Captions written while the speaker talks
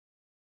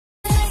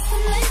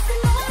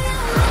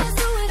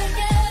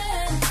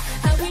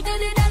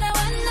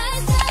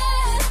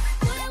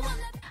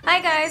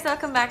guys!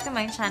 Welcome back to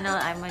my channel.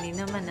 I'm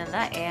Monina,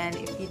 Manila, and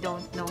if you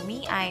don't know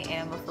me, I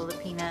am a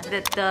Filipina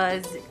that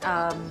does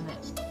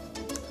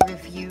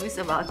reviews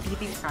about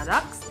beauty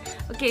products.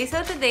 Okay,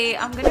 so today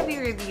I'm gonna be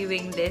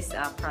reviewing this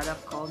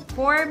product called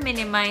Pore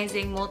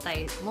Minimizing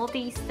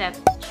multi-step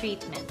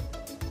treatment.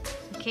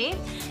 Okay,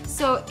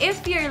 so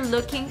if you're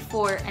looking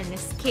for an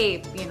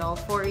escape, you know,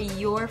 for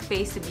your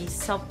face to be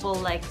supple,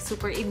 like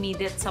super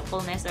immediate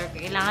suppleness, or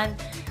kailangan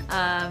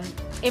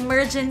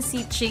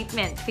emergency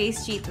treatment,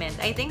 face treatment,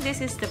 I think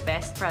this is the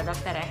best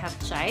product that I have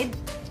tried.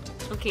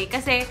 Okay,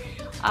 kasi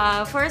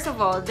first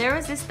of all, there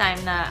was this time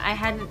na I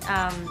had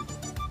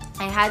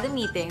a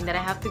meeting that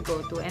I have to go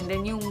to, and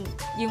then yung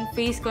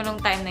face ko nung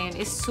time na yun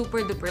is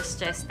super duper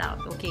stressed out.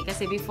 Okay,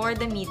 kasi before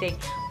the meeting,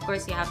 of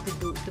course, you have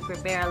to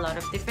prepare a lot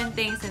of different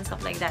things and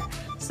stuff like that.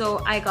 So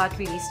I got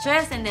really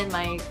stressed, and then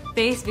my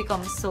face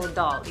becomes so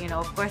dull, you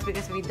know, of course,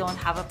 because we don't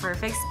have a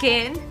perfect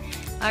skin.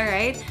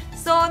 Alright,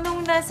 so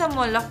nung nasa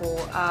mall ako,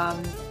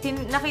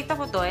 nakita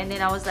ko to, and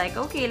then I was like,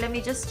 okay, let me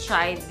just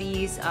try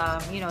these,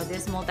 you know,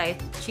 this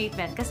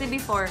multi-treatment. Kasi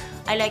before,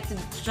 I like to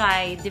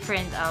try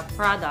different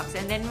products,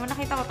 and then nung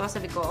nakita ko to,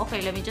 sabi ko,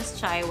 okay, let me just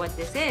try what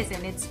this is.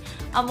 And it's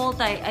a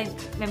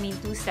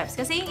two steps.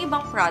 Kasi yung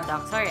ibang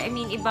products,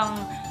 ibang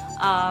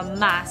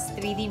mask,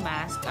 3D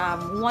mask,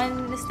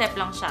 one step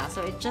lang siya.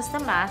 So it's just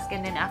a mask,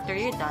 and then after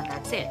you're done,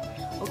 that's it.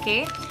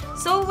 Okay?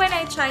 So when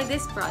I tried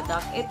this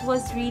product, it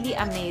was really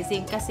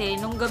amazing kasi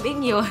nung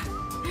gabing yun,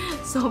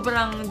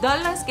 sobrang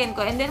dull ng skin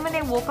ko. And then when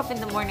I woke up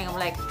in the morning,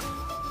 I'm like,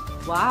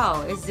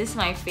 wow, is this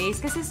my face?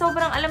 Kasi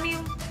sobrang, alam mo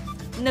yung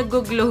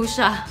nag-glow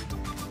siya.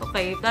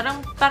 Okay? Parang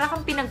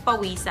kang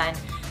pinagpawisan.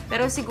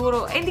 Pero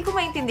siguro, hindi ko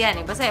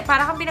maintindihan eh. Basta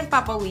parang kang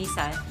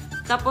pinagpapawisan.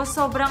 Tapos,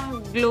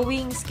 sobrang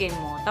glowing skin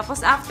mo.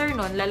 Tapos, after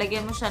nun,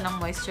 lalagyan mo siya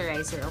ng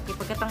moisturizer. Okay,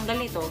 pagkatanggal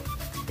nito,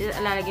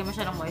 lalagyan mo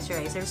siya ng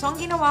moisturizer. So, ang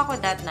ginawa ko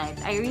that night,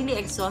 I really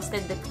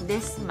exhausted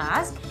this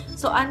mask.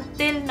 So,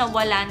 until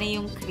nawala na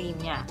yung cream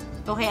niya.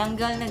 Okay,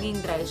 hanggang naging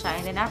dry siya.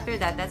 And then, after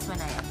that, that's when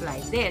I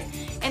applied this.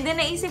 And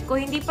then, naisip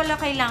ko, hindi pala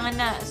kailangan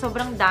na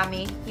sobrang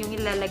dami yung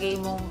ilalagay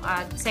mong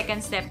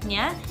second step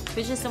niya,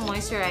 which is the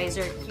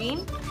moisturizer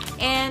cream.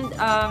 And,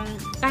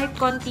 kahit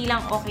konti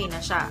lang, okay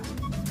na siya.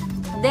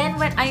 Then,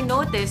 when I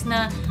noticed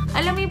na,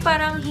 alam mo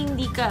parang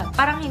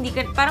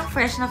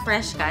fresh na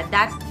fresh ka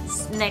that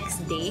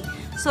next day.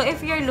 So,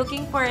 if you're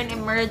looking for an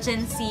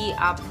emergency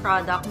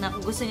product na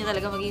kung gusto niyo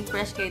talaga maging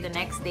fresh kayo the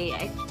next day,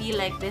 I feel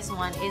like this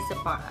one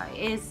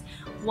is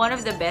one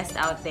of the best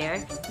out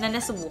there na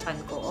nasubukan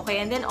ko.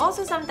 Okay, and then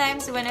also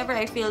sometimes whenever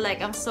I feel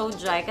like I'm so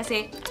dry,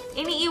 kasi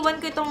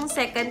iniiwan ko itong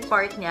second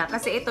part niya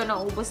kasi ito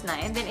naubos na.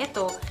 And then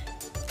ito,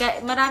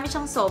 marami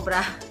siyang sobra.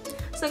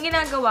 So,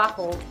 ginagawa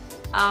ko,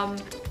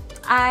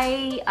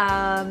 I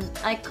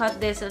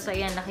cut this. So,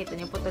 ayan, nakita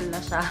niyo, putol na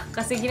siya.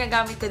 Kasi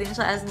ginagamit ko din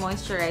siya as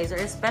moisturizer,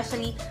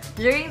 especially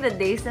during the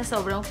days na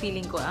sobrang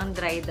feeling ko ang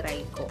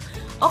dry-dry ko.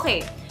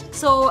 Okay,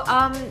 so,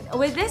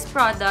 with this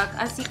product,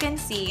 as you can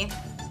see,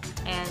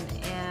 and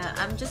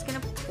I'm just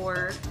gonna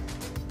pour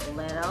a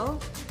little.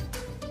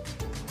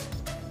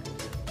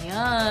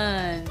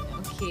 Ayan,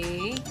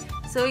 okay.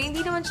 So, hindi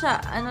naman siya,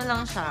 ano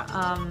lang siya,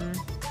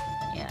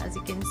 yeah, as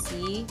you can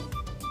see,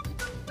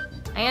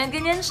 ayan,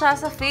 ganyan siya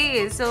sa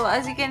face. So,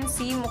 as you can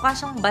see, mukha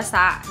siyang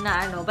basa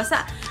na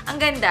basa. Ang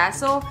ganda.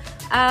 So,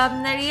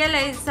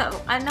 na-realize,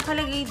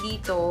 nakalagay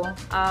dito.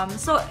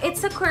 So,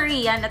 it's a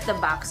Korean at the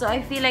back. So,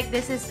 I feel like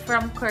this is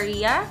from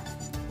Korea.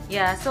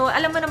 Yeah. So,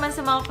 alam mo naman sa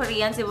mga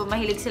Koreans, diba,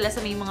 mahilig sila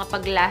sa may mga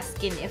pag-glass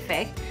skin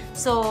effect.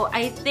 So,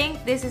 I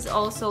think this is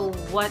also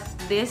what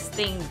this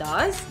thing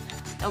does.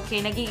 Okay,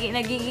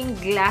 nagiging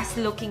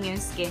glass-looking yung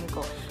skin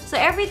ko. So,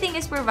 everything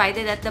is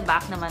provided at the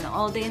back naman.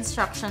 All the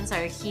instructions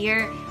are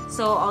here.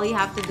 So, all you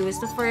have to do is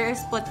to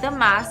first put the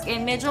mask.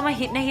 And medyo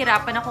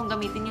nahirapan akong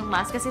gamitin yung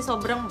mask kasi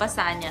sobrang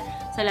basa niya.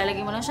 So,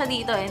 lalagay mo lang siya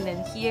dito, and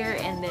then here,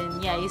 and then,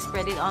 yeah, you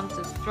spread it on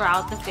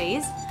throughout the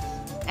face.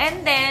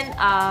 And then,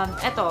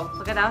 eto,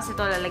 pagkatapos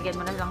ito, lalagyan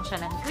mo na lang siya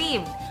ng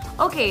cream.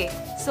 Okay,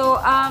 so,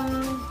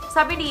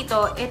 sabi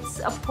dito,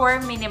 it's a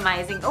pore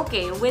minimizing.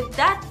 Okay, with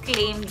that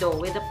claim though,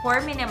 with the pore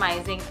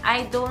minimizing,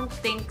 I don't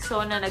think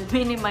so na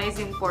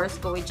nag-minimize yung pores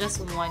ko with just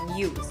one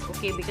use.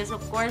 Okay, because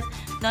of course,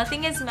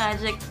 nothing is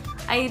magic.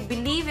 I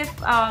believe if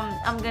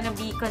I'm gonna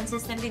be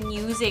consistent in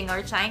using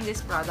or trying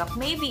this product,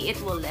 maybe it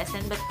will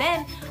lessen. But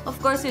then, of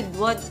course,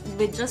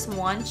 with just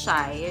one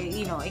try,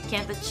 you know, it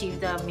can't achieve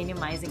the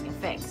minimizing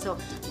effect. So,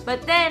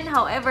 but then,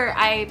 however,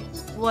 I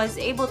was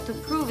able to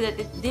prove that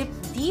it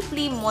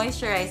deeply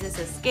moisturizes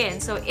the skin.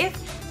 So, if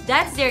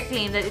that's their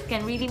claim that it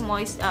can really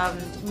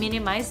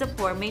minimize the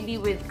pore,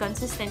 maybe with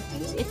consistent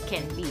use, it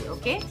can be,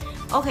 okay?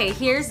 Okay,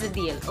 here's the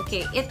deal.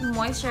 Okay, it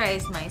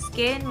moisturized my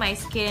skin. My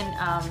skin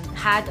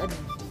had a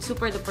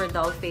super duper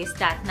dull face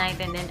that night,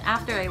 and then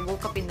after I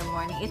woke up in the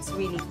morning, it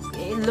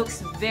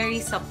looks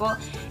very supple.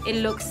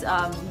 It looks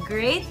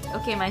great.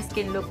 Okay, my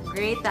skin looked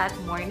great that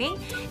morning,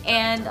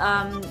 and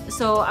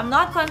so I'm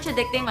not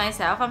contradicting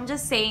myself. I'm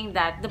just saying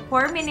that the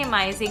pore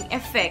minimizing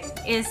effect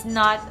is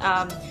not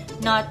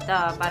not,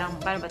 parang,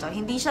 paano ba to?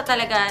 Hindi siya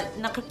talaga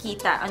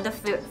nakikita on the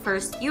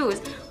first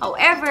use.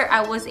 However,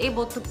 I was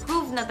able to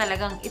prove na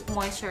talagang it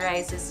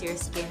moisturizes your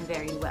skin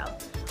very well.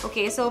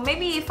 Okay, so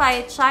maybe if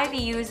I try to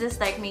use this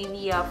like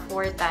maybe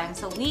 4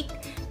 times a week,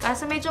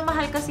 kaso medyo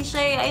mahal kasi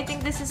siya. I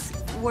think this is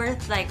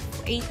worth like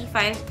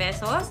 85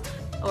 pesos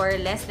or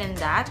less than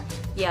that.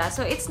 Yeah,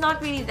 so it's not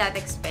really that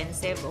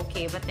expensive,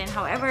 okay? But then,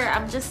 however,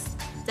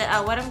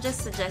 what I'm just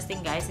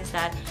suggesting, guys, is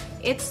that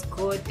it's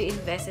good to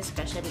invest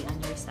especially on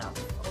yourself,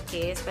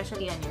 okay?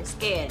 Especially on your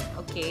skin,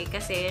 okay?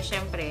 Kasi,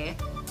 syempre,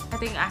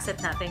 ito yung asset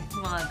natin,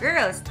 mga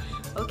girls.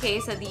 Okay,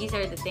 so these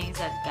are the things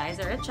that guys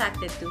are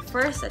attracted to.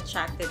 First,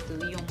 attracted to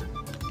yung,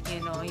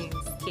 you know, yung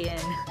skin.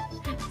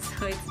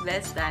 So, it's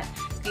best that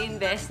we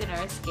invest in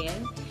our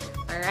skin,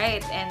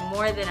 alright? And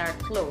more than our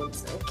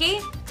clothes, okay?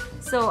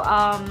 So,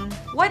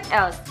 what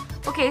else?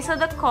 Okay, so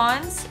the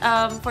cons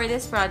for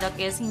this product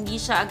is hindi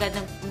siya agad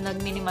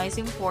nag-minimize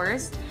yung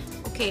pores.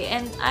 Okay,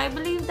 and I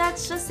believe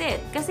that's just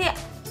it. Kasi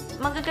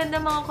magaganda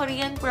mga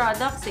Korean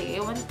products eh.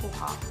 Ewan ko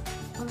ha.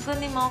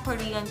 Magaganda yung mga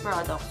Korean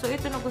products. So,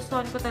 ito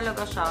nagustuhan ko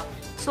talaga siya.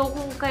 So,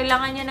 kung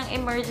kailangan niya ng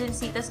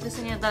emergency, tas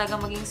gusto niya talaga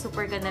maging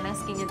super ganda ng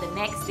skin niya the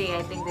next day,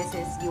 I think this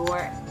is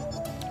your,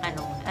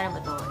 ano ba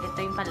to? Ito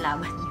yung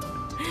panlaban niyo.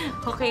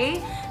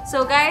 Okay?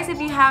 So, guys, if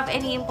you have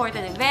any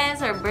important events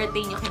or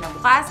birthday nyo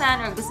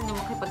kinabukasan or gusto nyo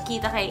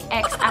makipagkita kay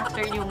ex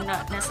after yung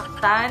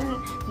nasaktan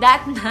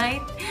that night,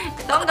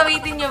 ito ang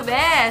gamitin nyo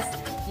best.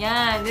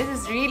 Yan. This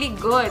is really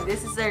good.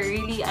 This is a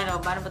really,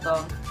 paano ba to?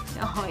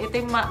 Oh, ito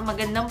yung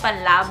magandang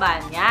panlaban.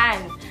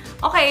 Yan.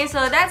 Okay,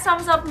 so that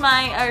sums up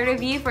my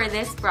review for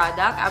this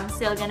product. I'm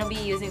still gonna be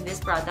using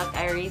this product.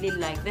 I really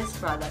like this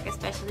product,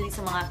 especially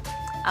sa mga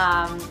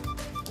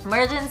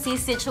emergency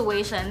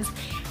situations.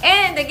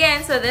 And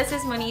again, so this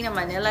is Monina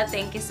Manila.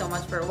 Thank you so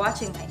much for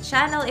watching my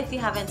channel. If you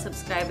haven't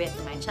subscribed yet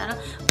to my channel,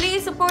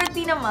 please support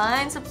me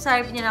naman.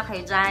 Subscribe nyo na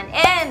kayo dyan.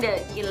 And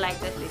you like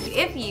this video.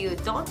 If you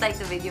don't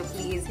like the video,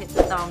 please hit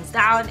the thumbs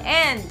down.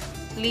 And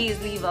please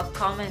leave a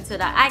comment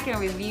so that I can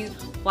review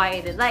why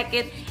you did like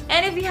it.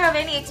 And if you have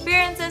any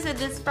experiences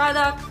with this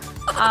product,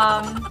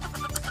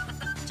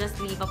 just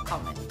leave a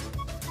comment.